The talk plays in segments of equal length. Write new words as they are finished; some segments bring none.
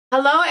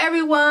Hello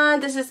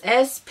everyone, this is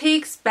S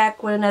Peaks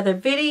back with another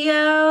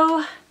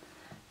video.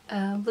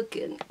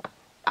 Looking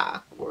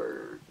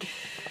awkward.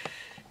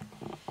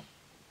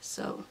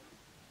 So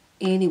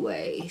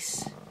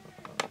anyways,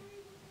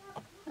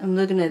 I'm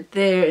looking at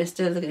there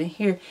instead of looking at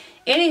here.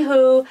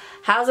 Anywho,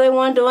 how's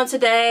everyone doing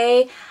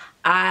today?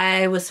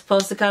 I was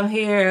supposed to come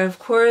here, of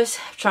course,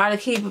 try to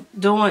keep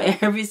doing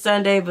every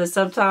Sunday, but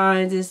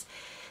sometimes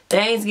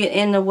things get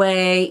in the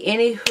way.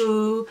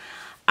 Anywho,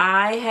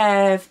 I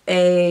have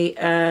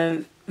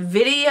a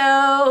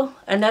video,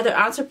 another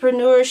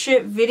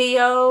entrepreneurship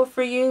video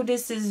for you.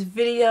 This is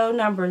video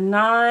number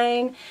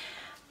 9.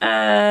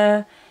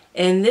 And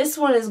this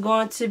one is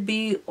going to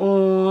be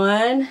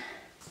on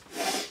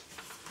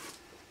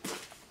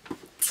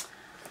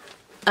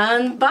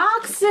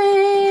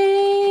unboxing.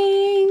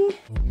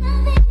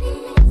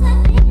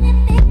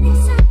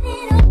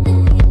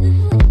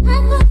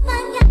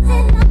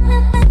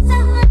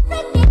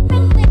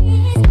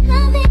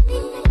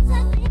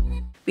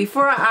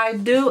 Before I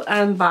do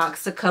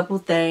unbox a couple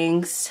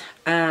things,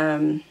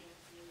 I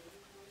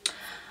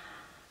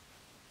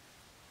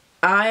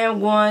am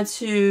going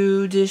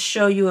to just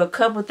show you a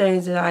couple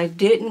things that I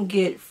didn't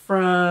get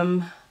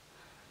from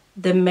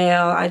the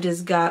mail. I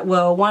just got,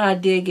 well, one I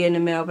did get in the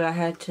mail, but I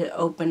had to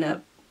open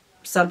up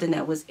something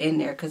that was in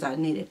there because I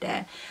needed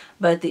that.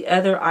 But the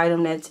other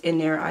item that's in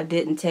there, I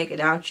didn't take it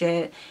out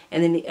yet.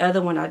 And then the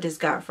other one I just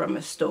got from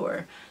a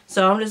store.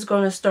 So I'm just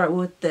going to start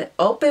with the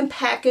open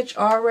package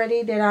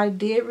already that I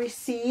did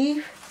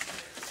receive.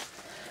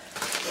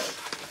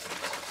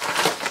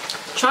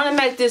 Trying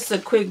to make this a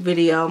quick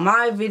video.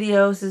 My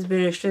videos has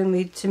been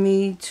extremely, to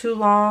me, too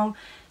long.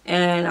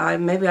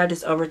 And maybe I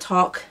just over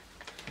talk.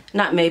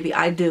 Not maybe,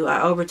 I do.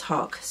 I over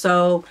talk.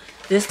 So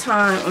this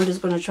time I'm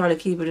just going to try to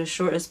keep it as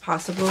short as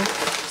possible.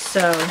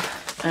 So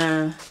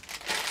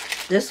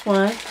this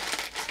one.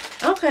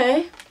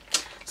 Okay.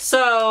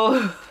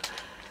 So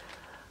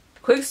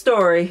quick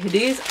story.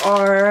 These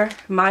are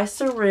my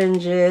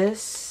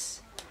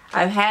syringes.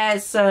 I've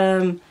had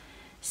some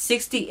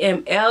 60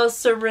 ml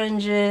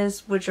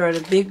syringes, which are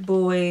the big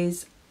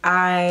boys.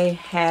 I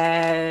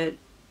had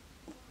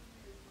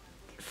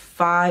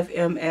 5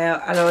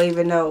 ml. I don't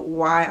even know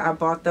why I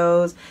bought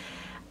those.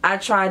 I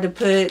tried to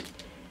put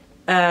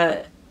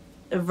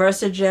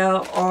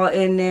Versagel all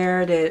in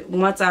there. That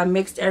once I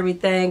mixed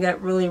everything,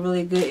 got really,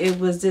 really good. It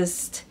was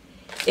just,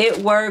 it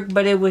worked,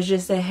 but it was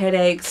just a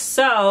headache.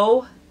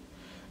 So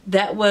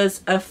that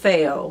was a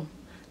fail.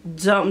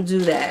 Don't do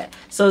that.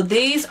 So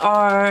these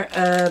are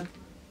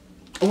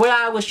what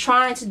I was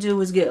trying to do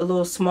was get a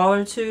little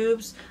smaller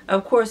tubes,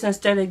 of course,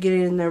 instead of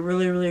getting the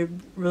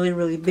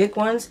really big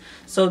ones.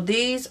 So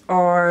these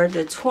are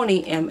the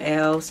 20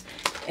 mLs,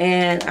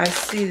 and I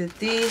see that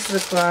these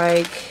look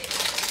like,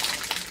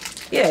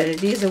 yeah,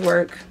 these will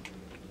work.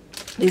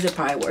 These will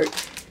probably work.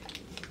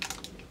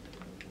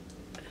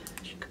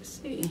 As you can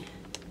see.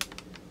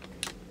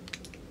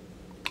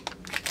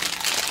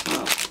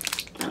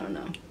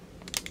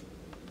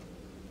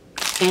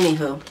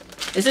 Anywho,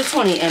 it's a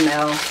 20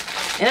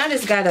 ml, and I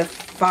just got a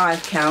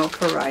 5 count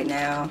for right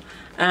now.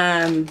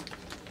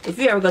 If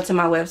you ever go to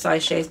my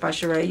website, Shades by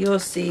Sheree, you'll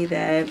see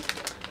that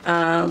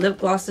lip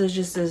gloss is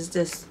just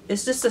it's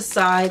just a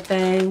side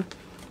thing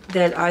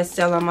that I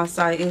sell on my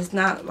site. It's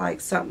not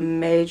like something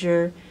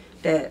major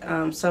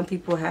that some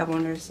people have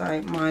on their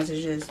site. Mine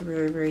is just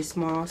very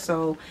small,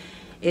 so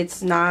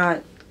it's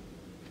not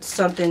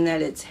something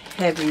that it's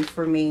heavy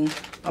for me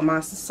on my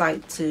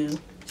site to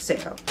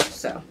sell.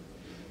 So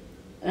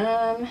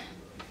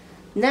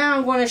now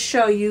I'm going to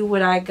show you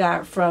what I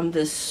got from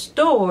the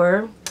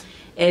store,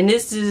 and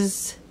this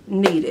is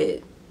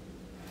needed.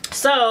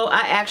 So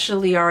I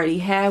actually already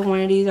had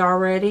one of these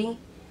already,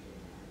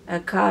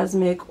 a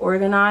cosmic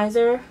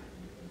organizer,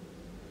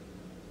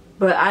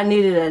 but I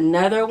needed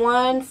another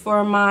one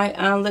for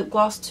my lip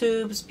gloss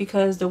tubes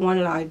because the one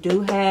that I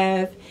do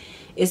have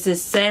is the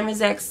same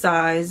exact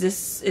size.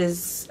 This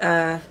is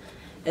a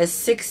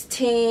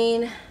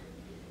 16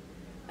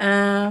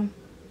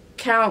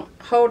 count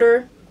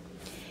holder,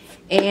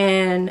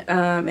 and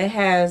it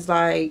has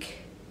like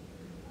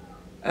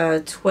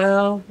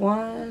 12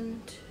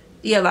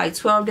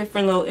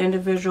 different little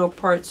individual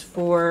parts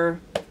for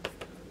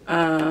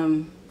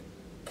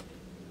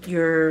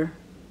your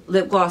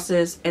lip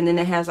glosses, and then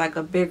it has like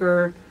a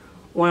bigger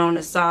one on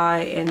the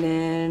side, and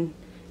then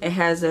it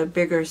has a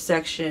bigger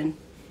section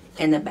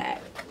in the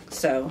back.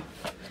 So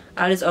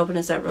I'll just open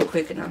this up real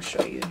quick and I'll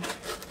show you.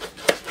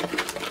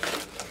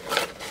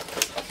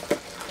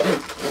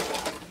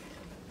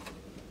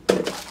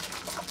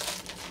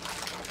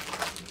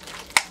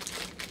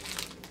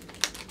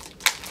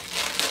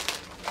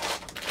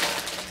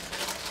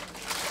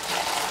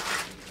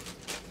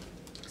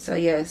 So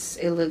yes,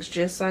 it looks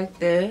just like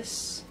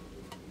this.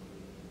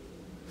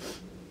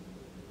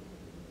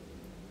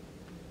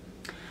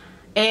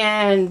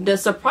 And the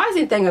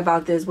surprising thing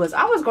about this was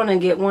I was going to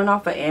get one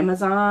off of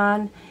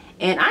Amazon,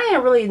 and I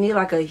didn't really need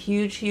like a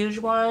huge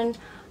one.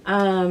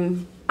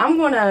 I'm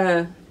going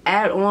to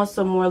add on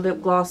some more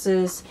lip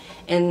glosses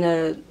in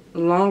the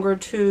longer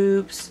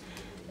tubes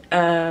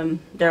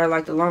They're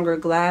like the longer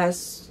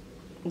glass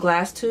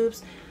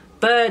tubes,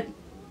 but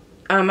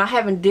I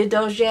haven't did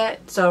those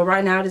yet. So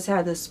right now I just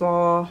have the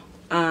small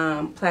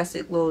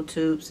plastic little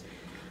tubes.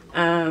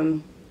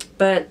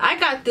 But I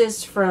got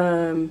this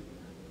from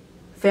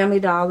Family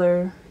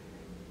Dollar,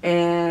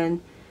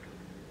 and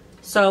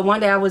so one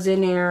day I was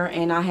in there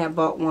and I had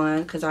bought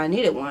one because I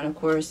needed one, of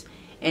course.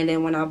 And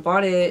then when I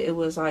bought it, it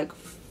was like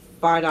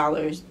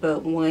 $5.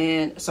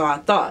 But so I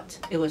thought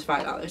it was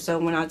 $5. So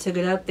when I took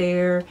it up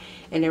there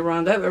and it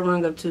rung up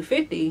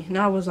 $250. And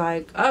I was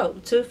like, oh,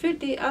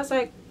 $250. I was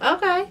like,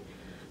 okay.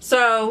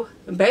 So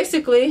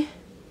basically,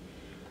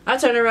 I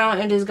turned around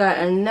and just got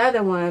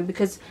another one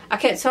because I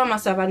kept telling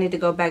myself I need to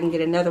go back and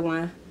get another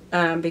one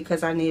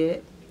because I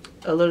needed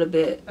a little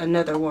bit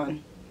another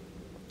one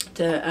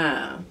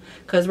to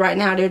because right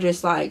now they're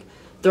just like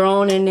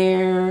thrown in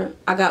there.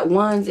 I got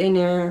ones in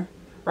there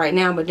right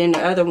now, but then the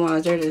other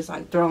ones they're just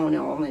like thrown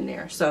all in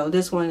there. So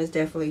this one is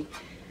definitely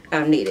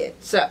needed.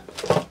 So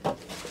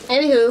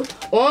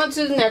anywho, on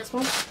to the next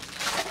one.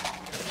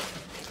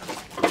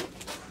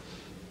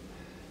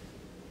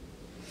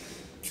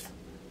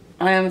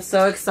 I am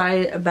so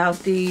excited about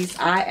these.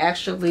 I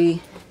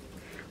actually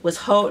was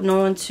holding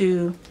on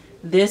to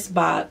this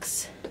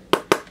box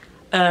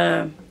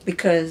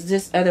because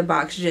this other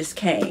box just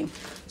came.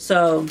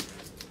 So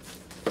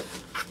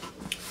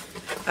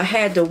I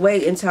had to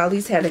wait until I at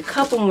least had a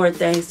couple more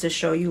things to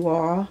show you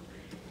all.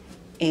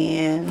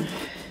 And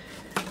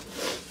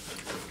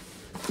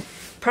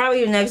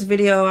probably the next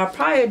video, I'll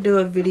probably do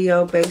a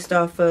video based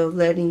off of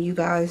letting you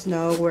guys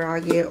know where I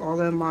get all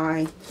of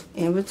my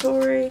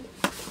inventory.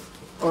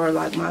 Or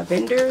like my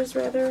vendors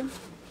rather.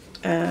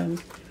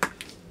 Some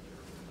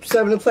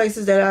of the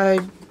places that I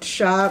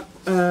shop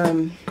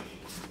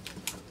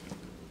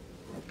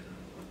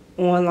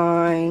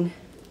online,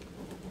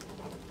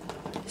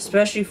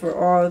 especially for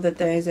all the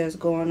things that's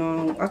going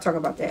on. I'll talk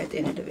about that at the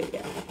end of the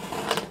video.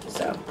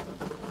 So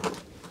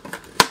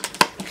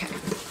okay,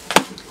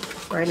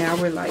 right now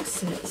we're like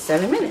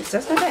 7 minutes.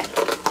 That's not bad.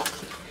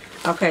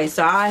 Okay,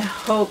 so I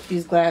hope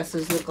these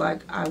glasses look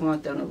like I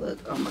want them to look.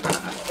 Oh my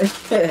god.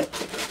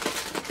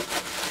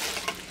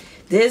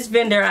 This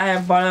vendor I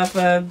have bought off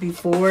of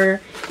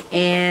before,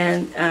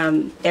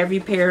 and every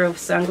pair of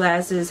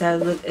sunglasses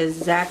has looked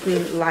exactly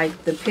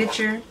like the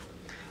picture,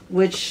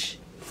 which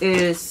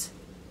is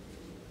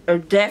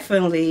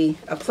definitely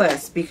a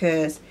plus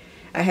because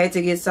I had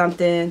to get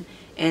something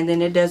and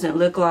then it doesn't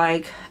look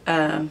like,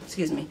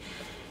 excuse me,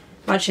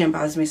 my chin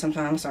bothers me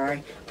sometimes,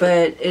 sorry,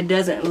 but it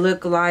doesn't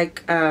look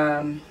like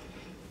totally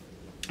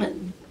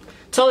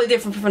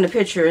different from the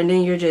picture, and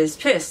then you're just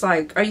pissed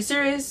like, are you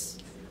serious?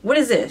 What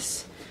is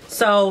this?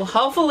 So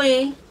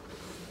hopefully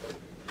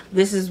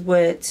this is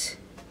what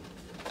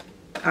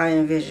I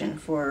envision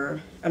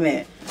for,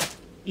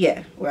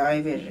 yeah, what I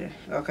envision.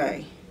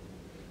 Okay.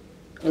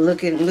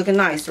 Looking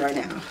nice right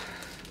now.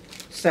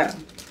 So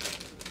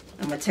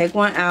I'm gonna take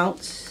one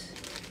out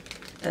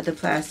of the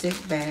plastic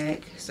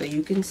bag so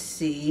you can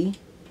see.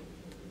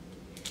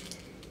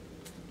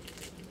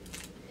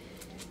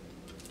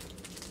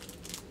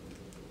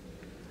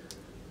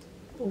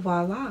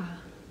 Voila.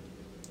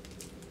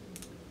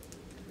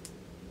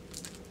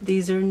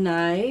 These are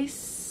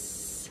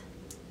nice.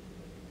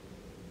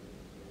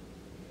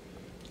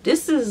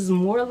 This is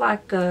more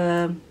like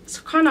a, it's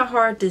kind of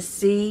hard to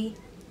see,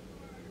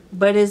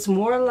 but it's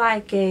more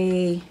like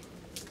a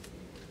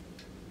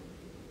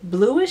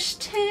bluish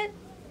tint,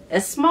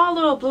 a small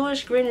little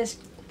bluish greenish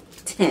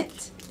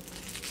tint.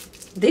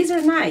 These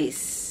are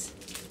nice.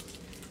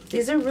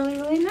 These are really,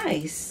 really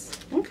nice.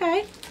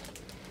 Okay.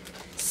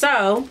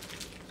 So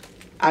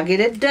I'll get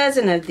a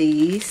dozen of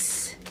these.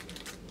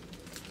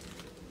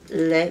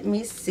 Let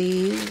me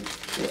see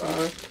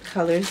what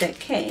colors that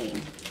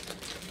came.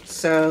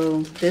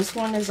 So this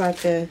one is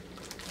like a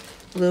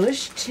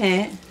bluish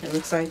tint. It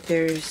looks like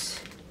there's,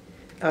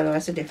 oh no,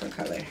 that's a different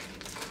color.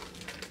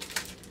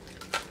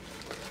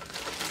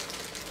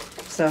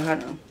 So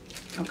hold on.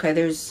 Okay,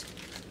 there is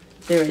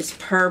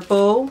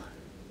purple.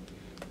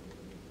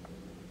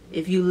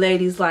 If you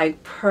ladies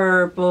like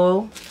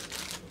purple,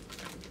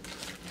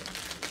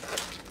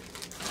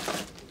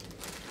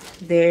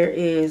 there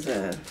is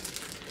a,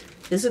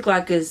 this looks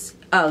like it's,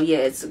 oh yeah,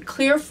 it's a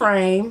clear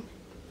frame.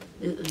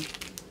 It's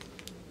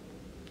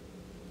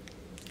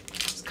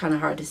kind of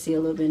hard to see a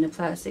little bit in the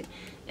plastic.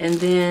 And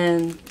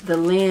then the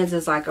lens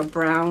is like a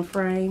brown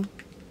frame.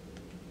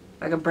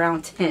 Like a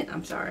brown tint,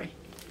 I'm sorry.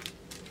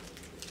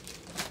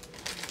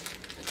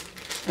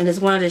 And this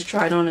one I just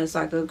tried on is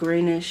like a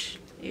greenish.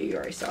 Yeah, you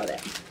already saw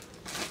that.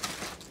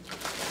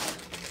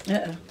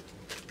 Uh-oh.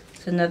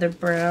 It's another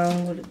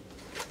brown with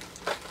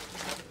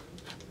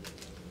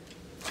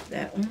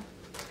that one.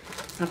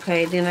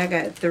 Okay, then I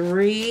got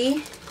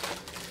 3.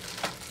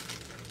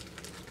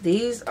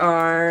 These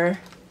are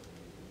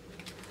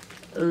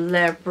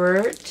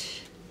leopard.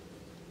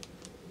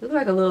 Look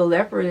like a little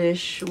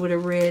leopardish with a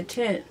red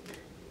tint.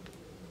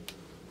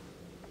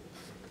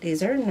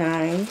 These are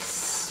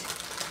nice.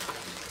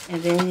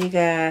 And then you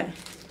got,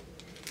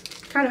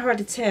 kind of hard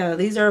to tell,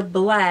 these are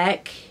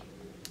black.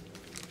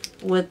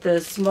 with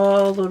the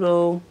small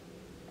little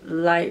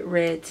light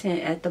red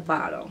tint at the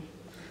bottom.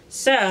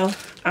 So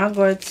I'm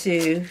going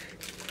to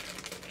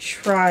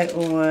try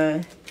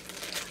on.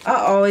 I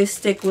always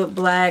stick with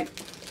black.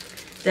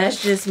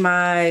 That's just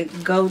my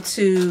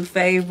go-to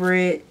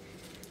favorite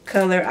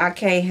color. I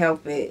can't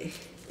help it.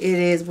 It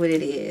is what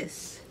it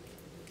is.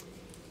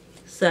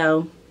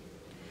 So,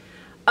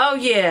 oh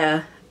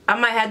yeah, I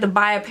might have to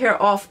buy a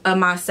pair off of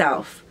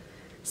myself.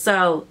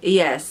 So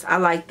yes, I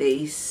like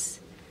these.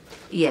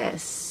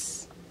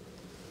 Yes,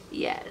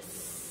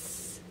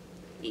 yes,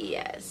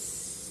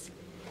 yes.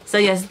 So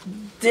yes,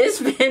 this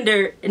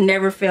vendor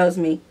never fails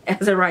me.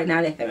 As of right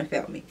now, they haven't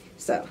failed me.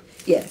 So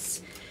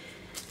yes,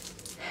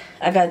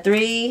 I got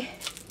 3.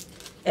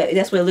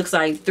 That's what it looks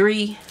like.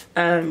 3.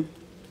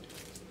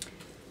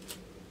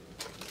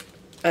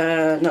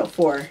 No,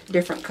 4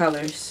 different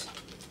colors.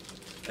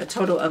 A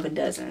total of a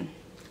dozen.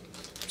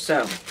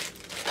 So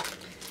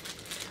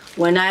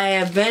when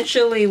I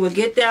eventually will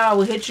get there, I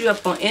will hit you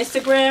up on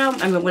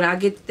Instagram. I mean, when I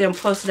get them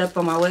posted up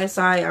on my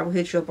website, I will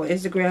hit you up on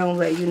Instagram and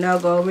let you know.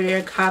 Go over there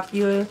and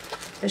copy a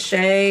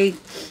shade.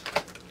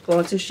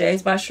 Go to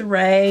Shades by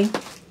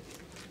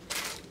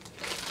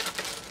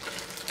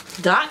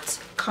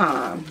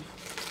Sheree.com.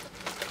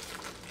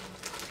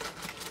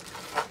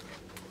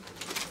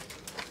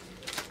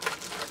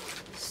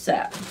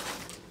 So,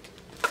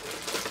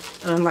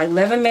 I'm like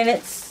 11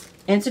 minutes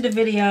into the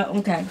video.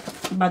 Okay,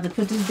 I'm about to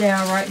put this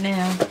down right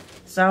now.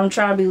 So I'm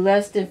trying to be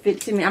less than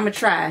 15 minutes. I'm gonna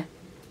try.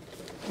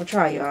 I'll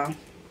try, y'all.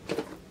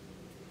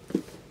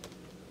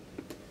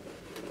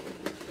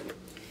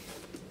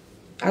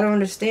 I don't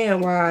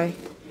understand why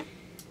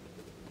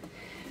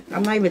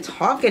I'm not even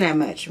talking that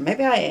much.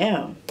 Maybe I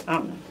am. I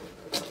don't know.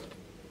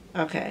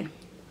 Okay.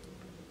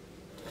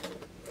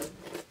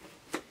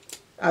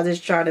 I'll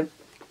just try to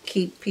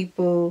keep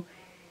people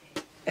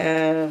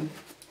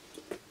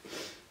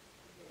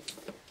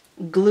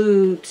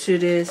glued to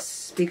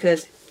this,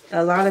 because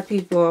a lot of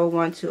people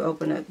want to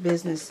open up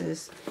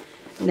businesses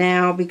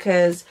now,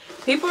 because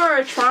people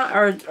are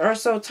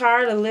so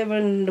tired of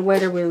living the way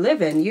that we're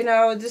living. You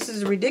know, this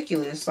is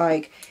ridiculous.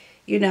 Like,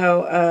 you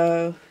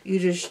know, you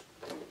just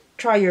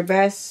try your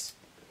best,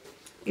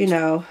 you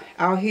know,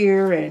 out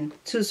here and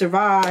to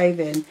survive.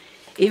 And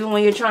even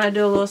when you're trying to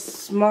do a little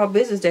small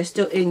business, they're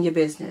still in your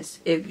business,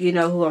 if you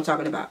know who I'm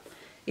talking about.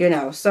 You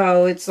know,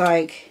 so it's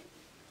like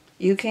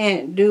you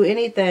can't do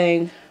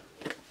anything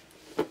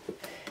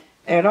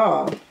at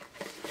all.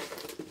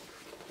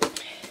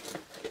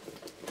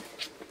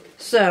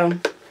 So,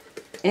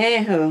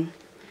 anywho,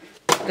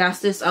 got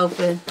this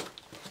open.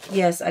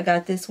 Yes, I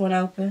got this one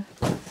open.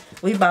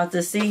 We about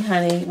to see,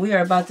 honey. We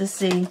are about to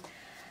see.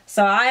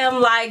 So I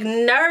am like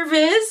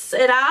nervous,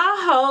 and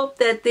I hope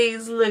that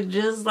these look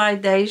just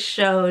like they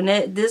show. And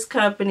that this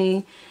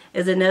company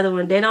is another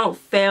one. They don't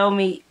fail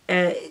me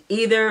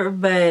either,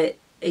 but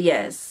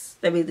yes,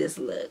 let me just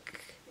look.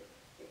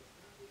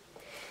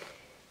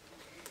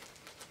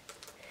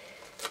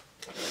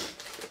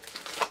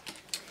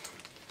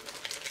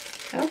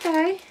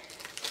 Okay.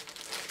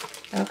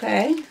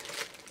 Okay.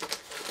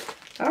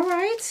 All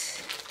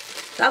right.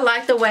 I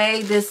like the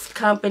way this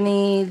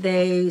company,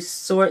 they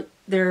sort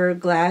their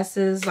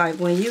glasses. Like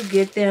when you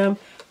get them,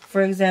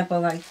 for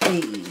example, like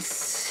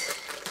these.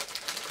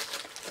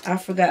 I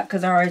forgot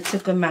because I already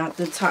took them out,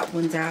 the top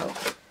ones out.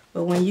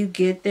 But when you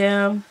get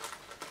them,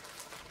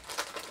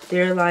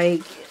 they're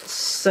like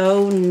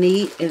so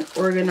neat and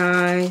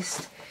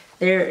organized.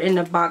 They're in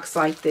a box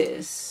like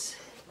this,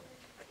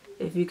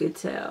 if you could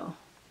tell.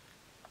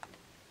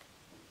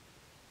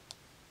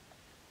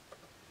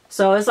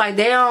 So it's like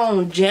they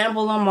don't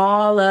jumble them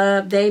all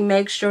up. They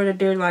make sure that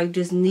they're like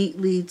just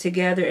neatly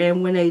together.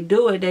 And when they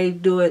do it,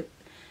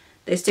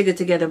 they stick it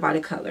together by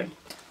the color.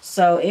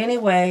 So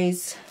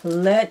anyways,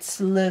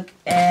 let's look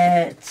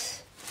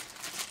at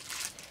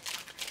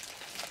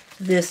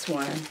this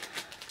one.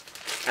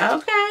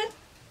 Okay.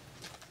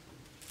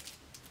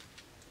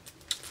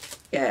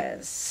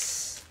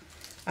 Yes.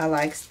 I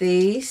like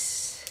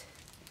these.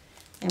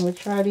 And we'll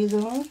try these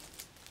on.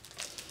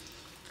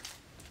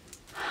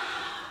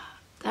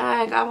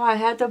 Dang, I might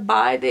have to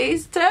buy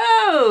these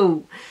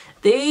too.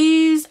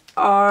 These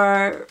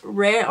are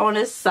red on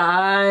the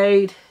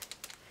side.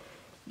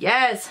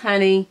 Yes,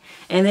 honey.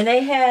 And then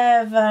they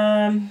have,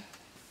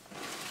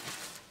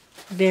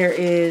 there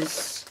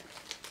is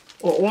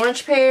an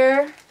orange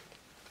pair.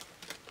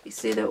 You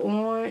see the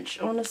orange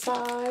on the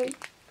side?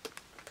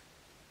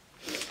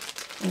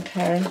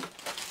 Okay.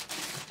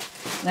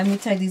 Let me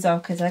take these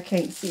off because I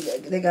can't see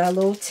that. They got a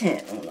little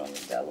tint on them.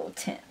 They got a little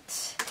tint.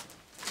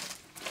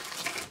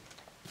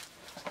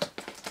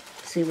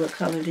 See what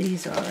color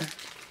these are.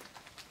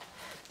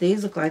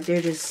 These look like they're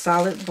just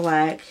solid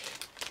black.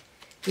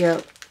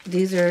 Yep,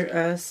 these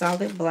are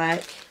solid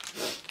black.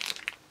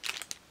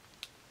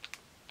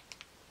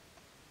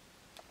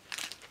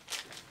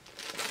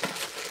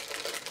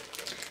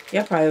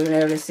 Y'all probably would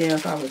never see them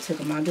if I would take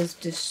them out.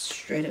 Just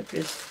straight up,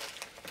 just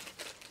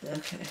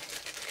okay.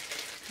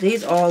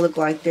 These all look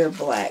like they're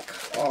black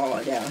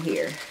all down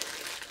here.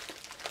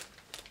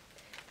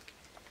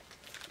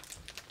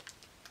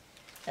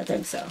 I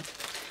think so.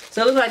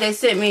 So it looks like they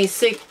sent me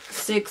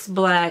six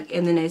black,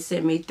 and then they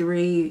sent me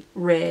 3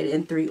 red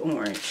and 3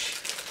 orange.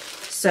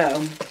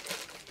 So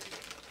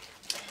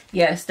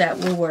yes, that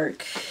will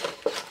work.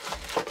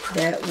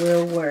 That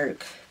will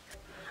work.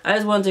 I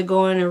just wanted to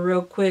go in and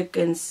real quick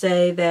and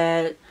say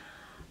that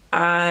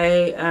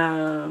I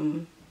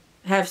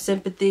have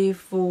sympathy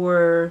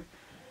for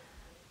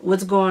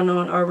what's going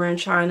on over in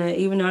China,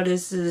 even though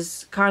this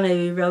is kind of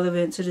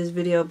irrelevant to this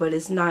video, but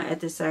it's not at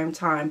the same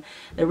time.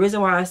 The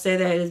reason why I say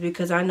that is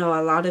because I know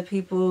a lot of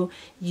people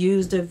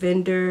use the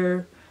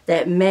vendor,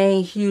 that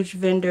main huge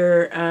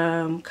vendor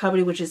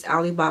company, which is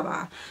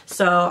Alibaba.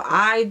 So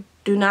I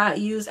do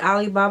not use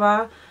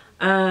Alibaba.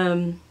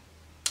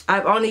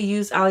 I've only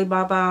used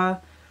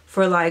Alibaba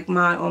for like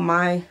on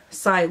my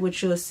site,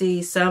 which you'll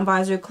see sun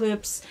visor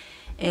clips,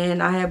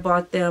 and I had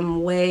bought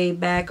them way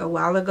back a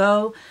while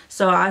ago.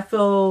 So I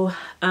feel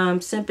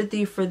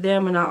sympathy for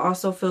them, and I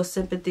also feel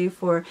sympathy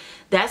for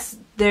that's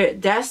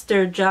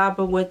their job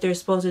and what they're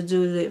supposed to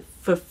do to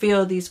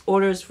fulfill these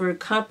orders for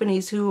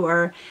companies who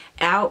are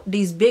out,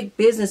 these big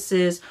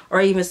businesses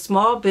or even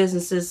small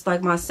businesses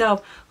like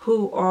myself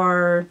who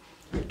are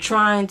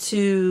trying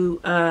to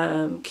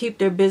keep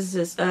their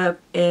business up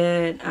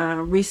and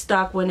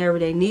restock whenever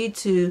they need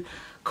to.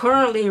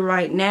 Currently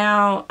right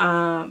now,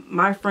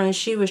 my friend,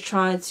 she was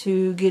trying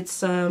to get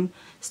some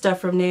stuff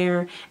from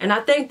there, and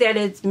I think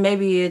that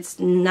maybe it's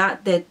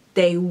not that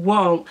they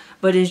won't,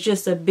 but it's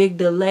just a big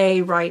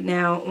delay right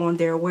now on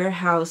their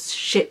warehouse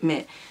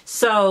shipment.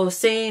 So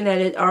seeing that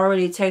it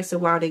already takes a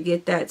while to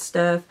get that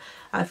stuff,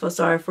 I feel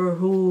sorry for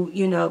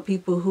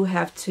people who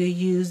have to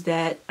use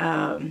that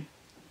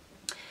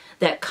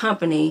that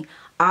company.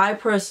 I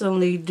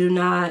personally do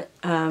not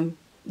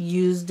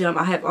use them.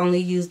 I have only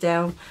used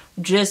them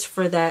just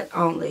for that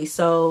only.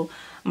 So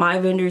my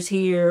vendors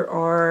here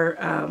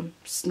are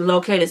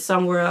located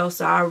somewhere else.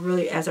 So I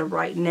really, as of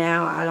right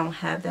now, I don't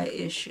have that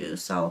issue.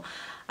 So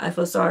I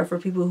feel sorry for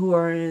people who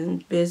are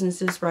in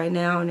businesses right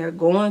now and they're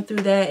going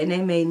through that, and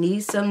they may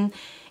need some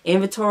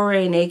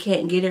inventory and they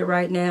can't get it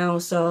right now.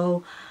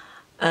 So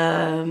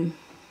other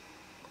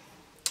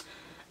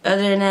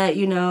than that,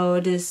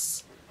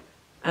 this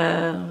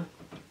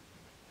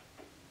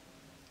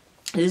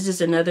is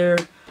just another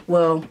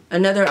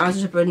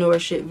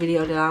entrepreneurship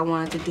video that I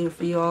wanted to do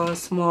for y'all. A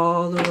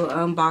small little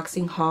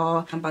unboxing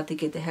haul. I'm about to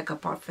get the heck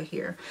up off of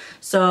here.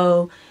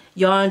 So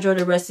y'all enjoy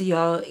the rest of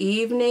y'all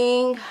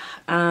evening.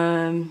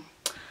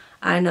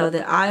 I know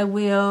that I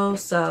will.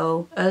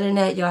 So other than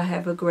that, y'all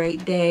have a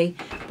great day.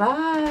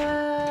 Bye.